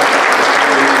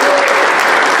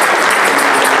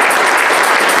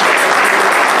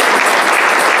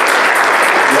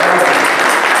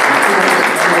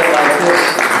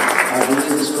 I believe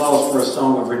this calls for a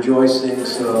song of rejoicing,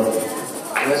 so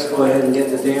let's go ahead and get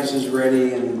the dancers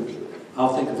ready, and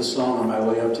I'll think of a song on my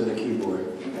way up to the keyboard.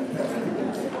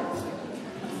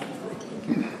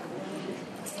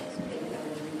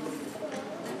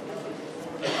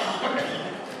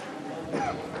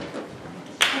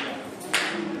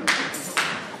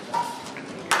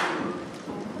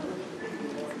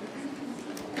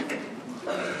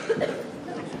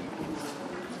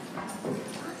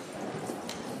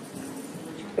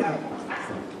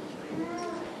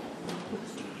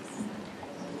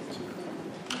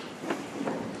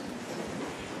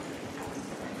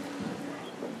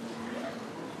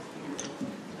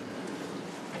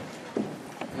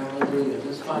 Hallelujah.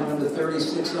 Let's find number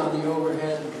 36 on the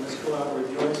overhead. Let's go out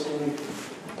rejoicing.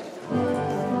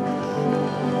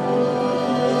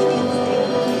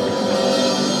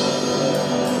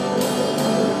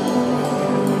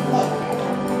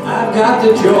 I've got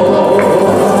the joy.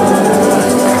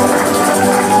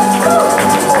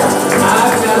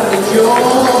 I've got the joy.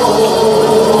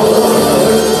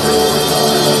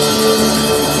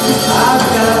 I've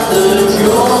got the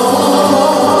joy.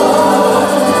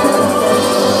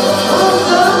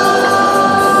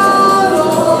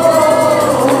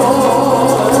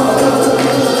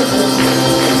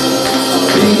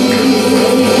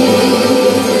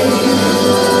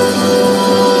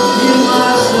 In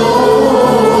my soul.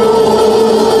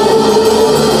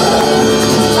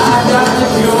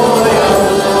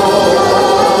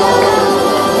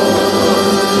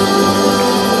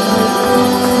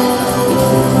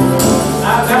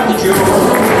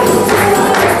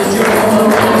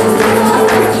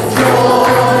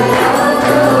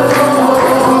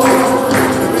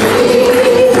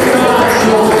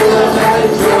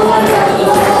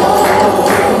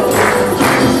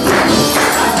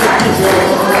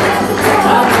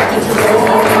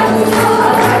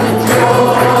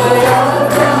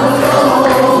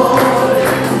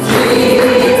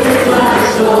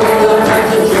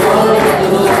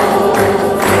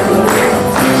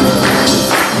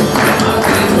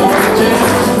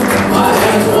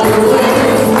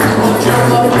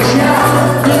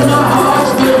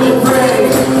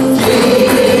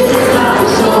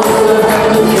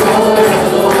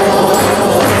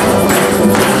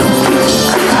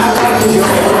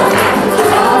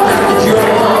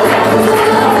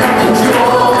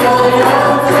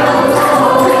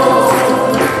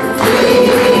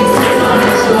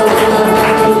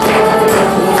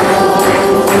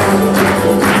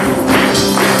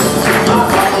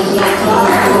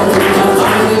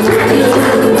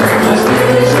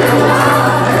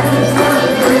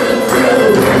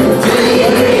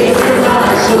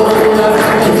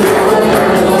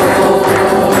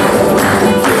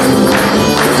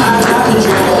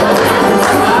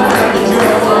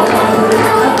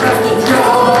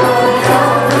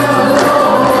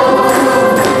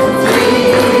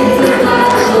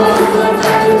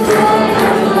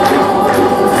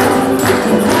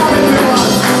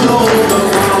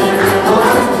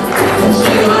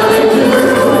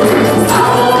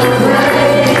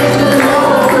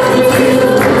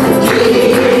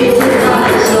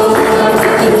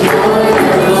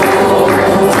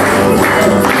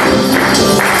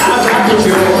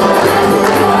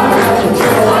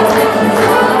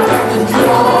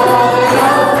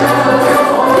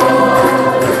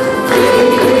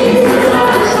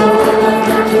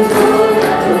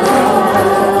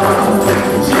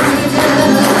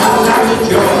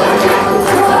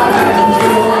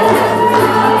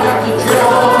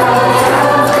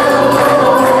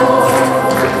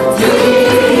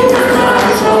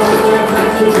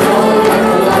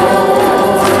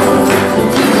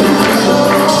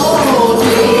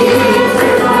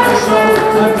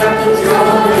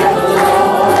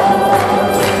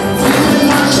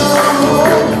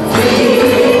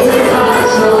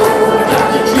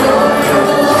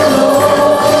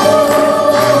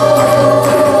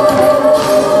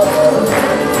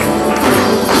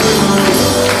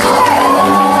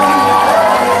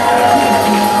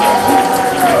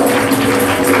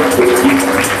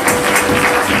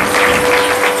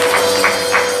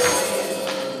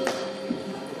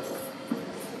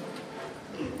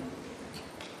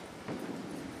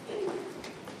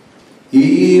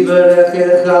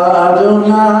 Yivarechecha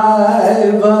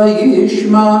Adonai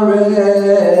vayishmarecha.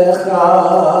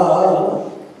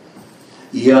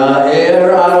 Ya'er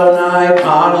Adonai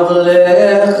panav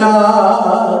lecha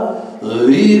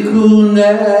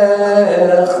v'yikunecha.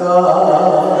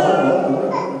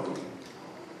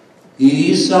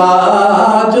 Yisa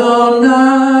Adonai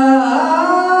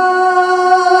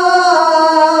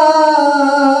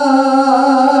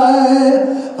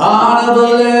panav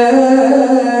lecha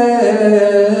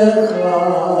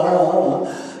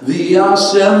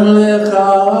v'yasem lecha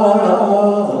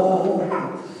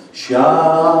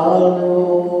shalom.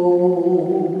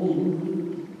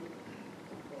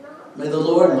 May the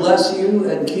Lord bless you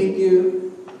and keep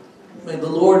you. May the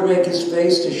Lord make his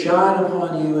face to shine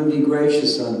upon you and be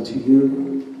gracious unto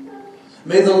you.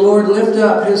 May the Lord lift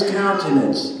up his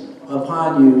countenance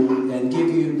upon you and give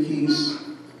you peace.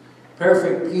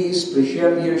 Perfect peace,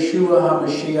 B'Shem Yeshua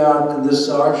HaMashiach, the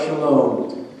Sar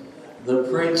Shalom, the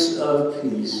Prince of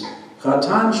Peace.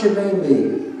 Chatan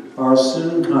Shememi, our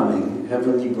soon coming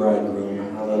heavenly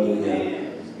bridegroom.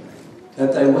 Hallelujah.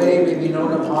 That thy way may be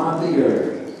known upon the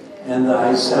earth, and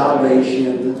thy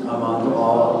salvation among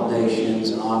all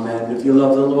nations. Amen. If you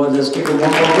love the Lord, let's give him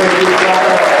one more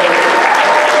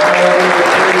praise.